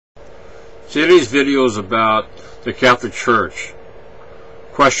See these videos about the Catholic Church?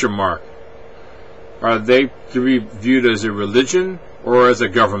 Question mark. Are they to be viewed as a religion or as a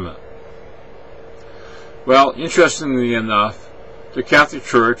government? Well, interestingly enough, the Catholic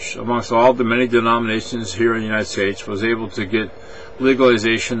Church, amongst all the many denominations here in the United States, was able to get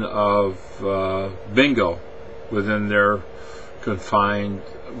legalization of bingo within their confined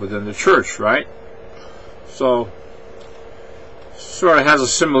within the church, right? So sort of has a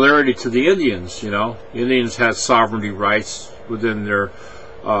similarity to the Indians. You know, the Indians had sovereignty rights within their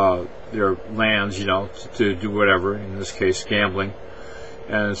lands, you know, to do whatever, in this case gambling.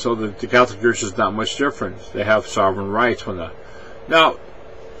 And so the Catholic Church is not much different. They have sovereign rights when that. Now,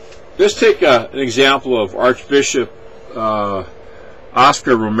 let's take an example of Archbishop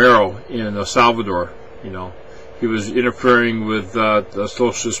Oscar Romero in El Salvador. You know, he was interfering with the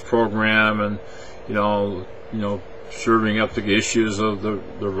socialist program, and you know, serving up the issues of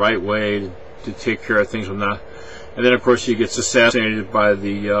the right way to take care of things when that. And then, of course, he gets assassinated by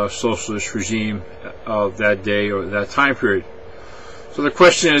the socialist regime of that day or that time period. So the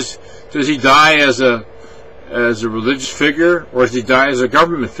question is, does he die as a religious figure, or does he die as a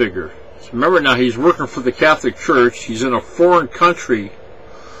government figure? So remember now, he's working for the Catholic Church. He's in a foreign country,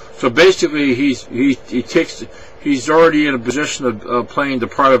 so basically he's already in a position of playing the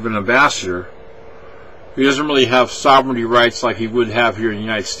part of an ambassador. He doesn't really have sovereignty rights like he would have here in the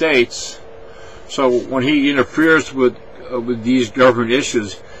United States. So when he interferes with these government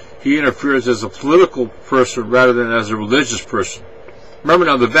issues, he interferes as a political person rather than as a religious person. Remember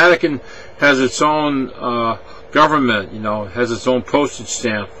now, the Vatican has its own government, you know, has its own postage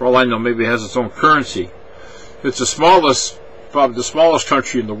stamp. For all I know, maybe it has its own currency. It's the smallest, probably the smallest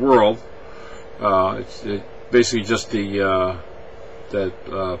country in the world. It's basically just that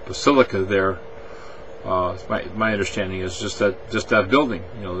basilica there. My understanding is just that building,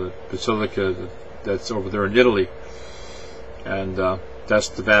 you know, the basilica that's over there in Italy, and that's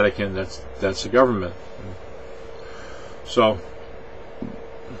the Vatican. That's the government. So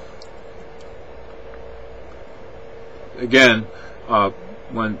again,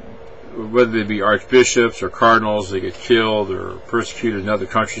 whether they be archbishops or cardinals, they get killed or persecuted in other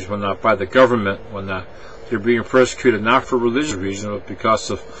countries when not by the government, when they're being persecuted not for religious reasons but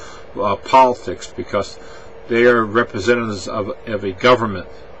because of politics, because they are representatives of a government.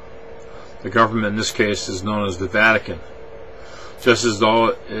 The government in this case is known as the Vatican. Just as though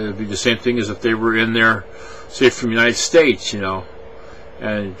it would be the same thing as if they were in there, say from the United States, you know,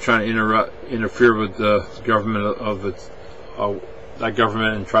 and trying to interfere with the government of that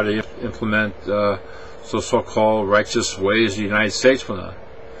government and try to implement so-called righteous ways the United States will not.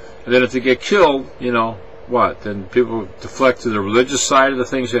 And then if they get killed, you know, what? Then people deflect to the religious side of the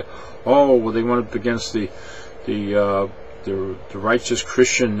things. Say, oh, well, they went up against the righteous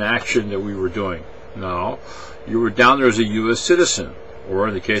Christian action that we were doing. No, you were down there as a U.S. citizen, or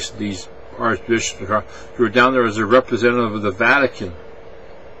in the case of these archbishops, you were down there as a representative of the Vatican,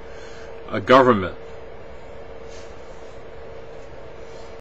 a government.